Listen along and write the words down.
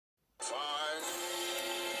5,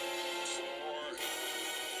 4, 3,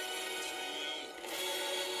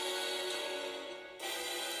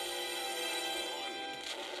 1.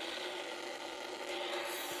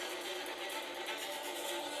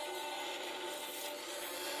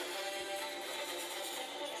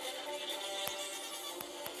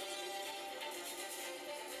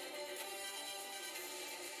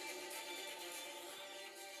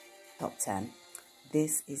 Top 10.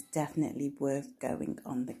 This is definitely worth going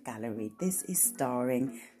on the gallery. This is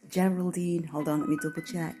starring Geraldine. Hold on, let me double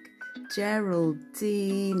check.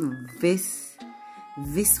 Geraldine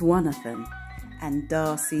Viswanathan and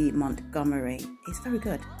Darcy Montgomery. It's very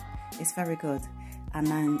good. It's very good.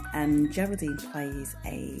 And Geraldine plays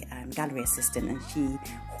a gallery assistant, and she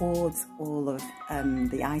hoards all of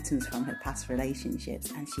the items from her past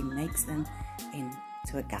relationships and she makes them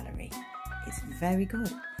into a gallery. It's very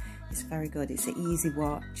good. It's very good. It's an easy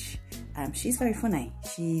watch. She's very funny.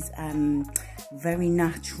 She's very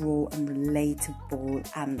natural and relatable,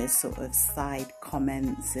 and there's sort of side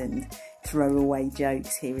comments and throwaway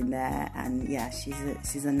jokes here and there. And yeah,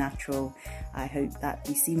 she's a natural. I hope that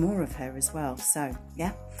we see more of her as well. So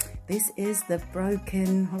yeah, this is the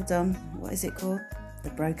Broken. Hold on, what is it called?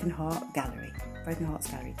 The Broken Heart Gallery. Broken Hearts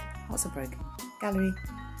Gallery. Hearts are broken. Gallery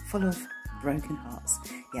full of broken hearts.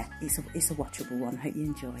 Yeah, it's a watchable one. Hope you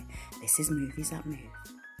enjoy. This is Movies That Move.